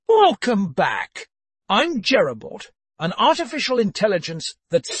Welcome back. I'm JeremyBot, an artificial intelligence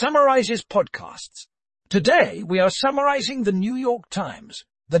that summarizes podcasts. Today we are summarizing the New York Times,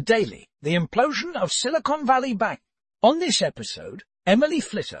 the Daily, the implosion of Silicon Valley Bank. On this episode, Emily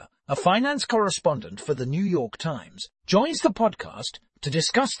Flitter, a finance correspondent for the New York Times, joins the podcast to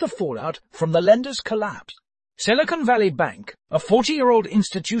discuss the fallout from the lender's collapse. Silicon Valley Bank, a 40-year-old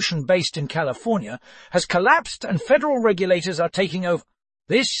institution based in California, has collapsed and federal regulators are taking over.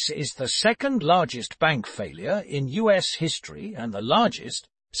 This is the second largest bank failure in U.S. history and the largest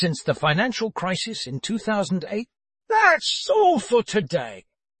since the financial crisis in 2008. That's all for today.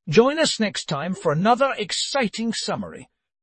 Join us next time for another exciting summary.